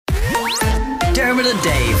Dermot and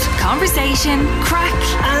Dave. Conversation, crack,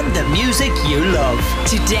 And the music you love.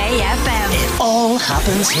 Today FM. It all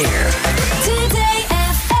happens here. Today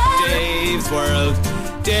FM.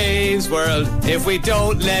 Dave's World. If we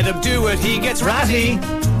don't let him do it, he gets ratty.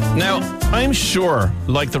 Now, I'm sure,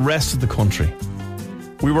 like the rest of the country,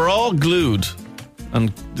 we were all glued, and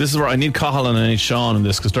this is where I need Cathal and I need Sean in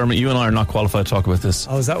this, because Dermot, you and I are not qualified to talk about this.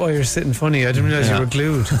 Oh, is that why you're sitting funny? I didn't realise you were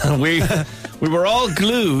glued. we were all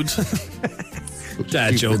glued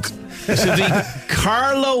Dad joke. to the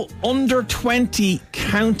Carlow Under-20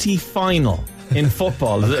 county final in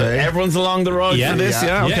football. Okay. Everyone's along the road Yeah. for this,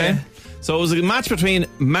 Yeah. yeah? Okay. Yeah. So it was a match between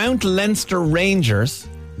Mount Leinster Rangers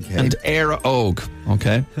and Éire Óg,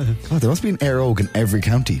 okay? God, there must be an Éire Óg in every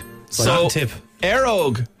county. So tip. Éire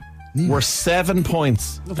Óg were 7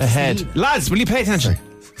 points ahead. Lads, will you pay attention?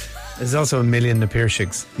 There's also a million na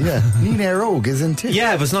Pirshigs. Yeah, Neen Éire Óg is in tip.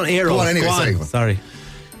 Yeah, but it's not Aero. Go on anyway, sorry. Sorry.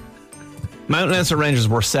 Mount Leinster Rangers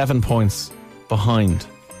were 7 points behind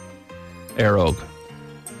Éire Óg.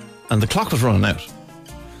 And the clock was running out.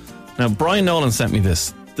 Now, Brian Nolan sent me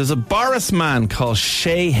this. There's a Boris man called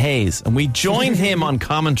Shay Hayes, and we join him on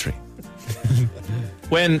commentary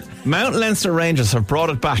when Mount Leinster Rangers have brought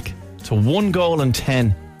it back to 1 goal and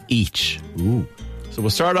 10 each. Ooh. So we'll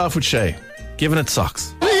start off with Shay, giving it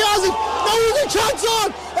socks. He has it. Now there's a chance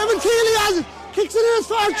on. Evan Keeley has it. Kicks it in as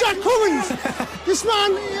far as Jack Cummins. This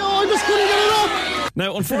man, I just couldn't get it up.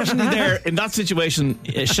 Now, unfortunately, there in that situation,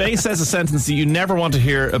 Shay says a sentence that you never want to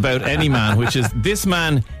hear about any man, which is, this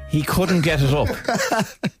man, he couldn't get it up.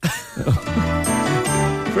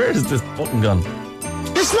 Where is this button gone?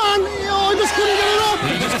 This man, I just couldn't get it up.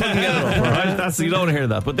 You just couldn't get it up, all right? You don't want to hear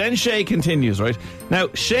that. But then Shay continues, right? Now,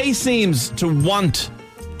 Shay seems to want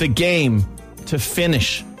the game to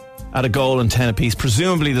finish at a goal and 10 apiece.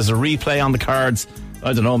 Presumably, there's a replay on the cards.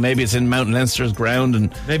 I don't know, maybe it's in Mount Leinster's ground,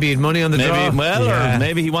 and Maybe he had money on the draw. or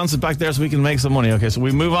maybe he wants it back there so we can make some money. Okay, so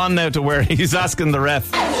we move on now to where he's asking the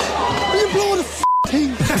ref. Will you blow the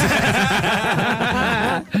thing?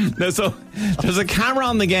 Now, so there's a camera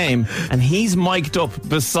on the game, and he's mic'd up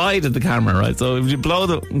beside the camera, right? So if you blow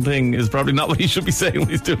the thing, is probably not what he should be saying when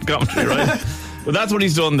he's doing commentary, right? But that's what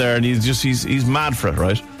he's done there, and he's mad for it,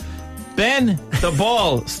 right? Then the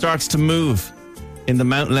ball starts to move in the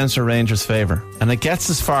Mount Leinster Rangers' favour, and it gets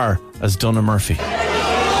as far as Donna Murphy. No.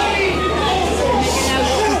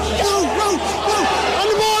 And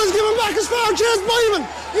the ball is given back as far as Chase Byman.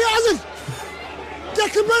 He has it.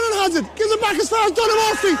 Declan Brennan has it. Gives it back as far as Donna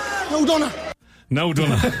Murphy. No, Donna. No,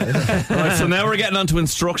 Donna. Right, so now we're getting on to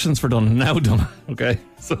instructions for Donna. Now, Donna. Okay.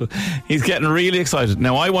 So he's getting really excited.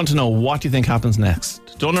 Now, I want to know, what do you think happens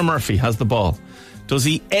next? Donna Murphy has the ball. Does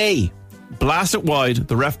he A, blast it wide,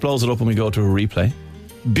 the ref blows it up and we go to a replay?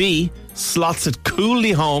 B, slots it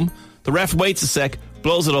coolly home, the ref waits a sec,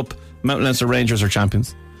 blows it up, Mount Leinster Rangers are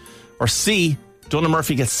champions? Or C, Donna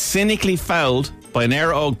Murphy gets cynically fouled by an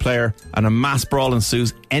Éire Óg player and a mass brawl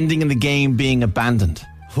ensues, ending in the game being abandoned?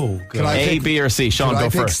 Oh, Can I A, pick- B or C? Sean, Could go I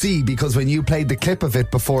pick first. C, because when you played the clip of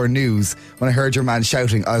it before news, when I heard your man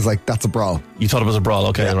shouting, I was like, that's a brawl. You thought it was a brawl,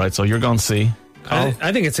 okay, Yeah. right, so you're going C.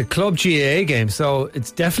 I think it's a club GAA game, so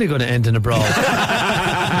it's definitely going to end in a brawl.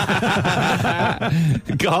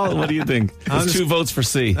 Gal, what do you think? There's 2 votes for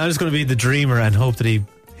C. I'm just going to be the dreamer and hope that he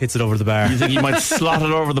hits it over the bar. You think you might slot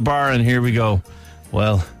it over the bar, and here we go.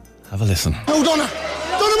 Well, have a listen. No, Donna.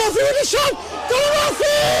 Donna Murphy with the shot. Donna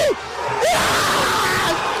Murphy. Yeah!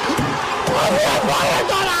 Murphy on fire,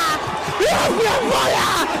 Donna. Murphy on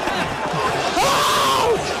fire.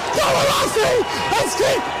 Oh! Donna Murphy. Let's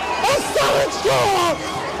kick. A savage goal.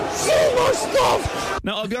 So much stuff.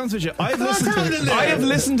 Now, I'll be honest with you. I have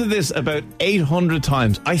listened to this about 800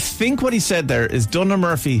 times. I think what he said there is Donna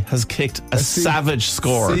Murphy has kicked a savage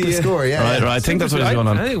score. The score, yeah. Right. I think that's what he's going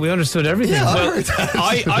on. I think we understood everything. Yeah, Well, I heard that.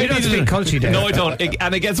 I You don't speak culture, Dave. No, I don't.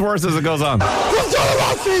 And it gets worse as it goes on. From Donna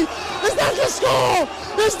Murphy. Is that the score?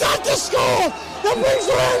 Is that the score? That brings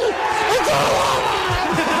her in. And Donna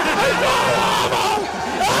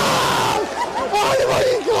Oh, the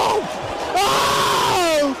winning goal.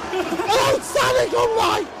 Oh! An outstanding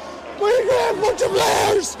comeback. What a great bunch of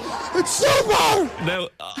players. It's super. Now,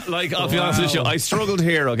 I'll be honest with you, I struggled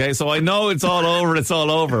here, okay? So I know it's all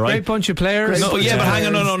over, right? Great bunch of players. No, yeah, but hang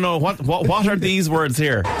on, no. What are these words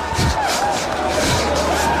here?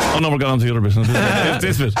 Oh no, we're going on to the other bit.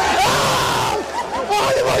 This bit.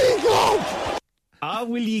 Oh, the winning goal. Ah,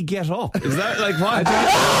 will ye get up? Is that like what?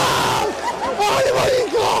 Oh, the winning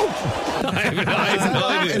goal.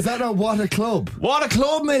 Is that a what a club? What a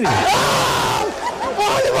club, maybe.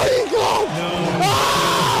 Oh, the winning goal.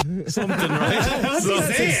 Something, right?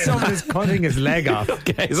 Someone is cutting his leg off.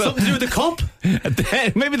 Okay, so Something to do with the cup?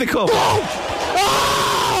 maybe the cup. Oh,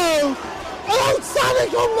 Oh! An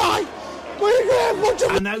outstanding comeback! What a great bunch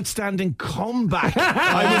of An outstanding comeback.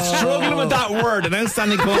 I was struggling with that word. An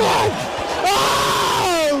outstanding comeback.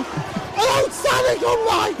 Oh! An outstanding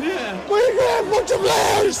comeback! What a great bunch of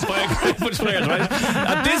players! By a great bunch of players, right?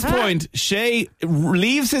 At this point, Shay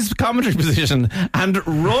leaves his commentary position and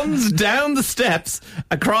runs down the steps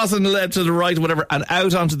across and left to the right, whatever, and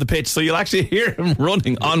out onto the pitch. So you'll actually hear him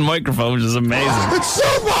running on microphone, which is amazing. It's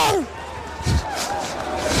super!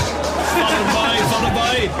 Followed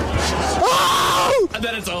by. Oh! And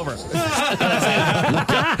then it's over.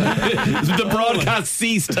 The broadcast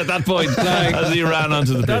ceased at that point as he ran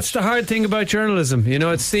onto the pitch. That's the hard thing about journalism. You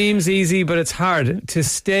know, it seems easy, but it's hard to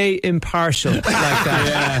stay impartial like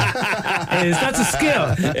that. That's a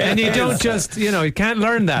skill. And you don't just, you can't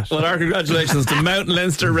learn that. Well, our congratulations to Mountain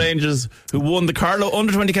Leinster Rangers, who won the Carlow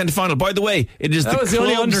Under-20 County Final. By the way, it is the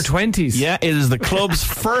only under-20s. Yeah, it is the club's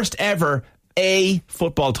first ever A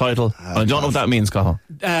football title. I don't know what that means, Cathal.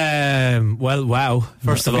 Well, wow.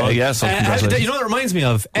 First of all, yes, congratulations. you know what it reminds me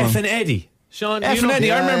of? F and Eddie. Sean, F and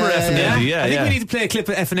Eddie, I remember F and Eddie. Yeah, I think we need to play a clip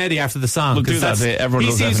of F and Eddie after the song. We'll do 'cause that. Everyone he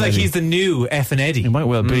loves seems F and like Eddie. he's the new F and Eddie. It might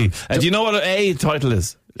well be. Do you know what an A title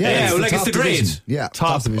is? Yeah, it's it's the grade. division. Yeah,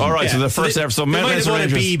 Top. division. All right, so the first ever. So they Mountain might have Leinster won a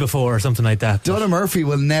Rangers. B before or something like that. Donna Murphy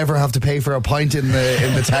will never have to pay for a pint in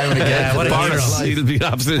the town again. Yeah, what a Boris, hero. he'll be an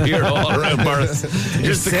absolute hero all around, Boris.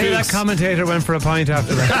 Just the Say that Cougs. commentator went for a pint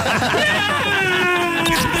after that.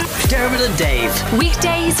 Dermot and Dave.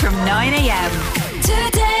 Weekdays from 9 a.m.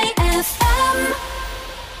 Today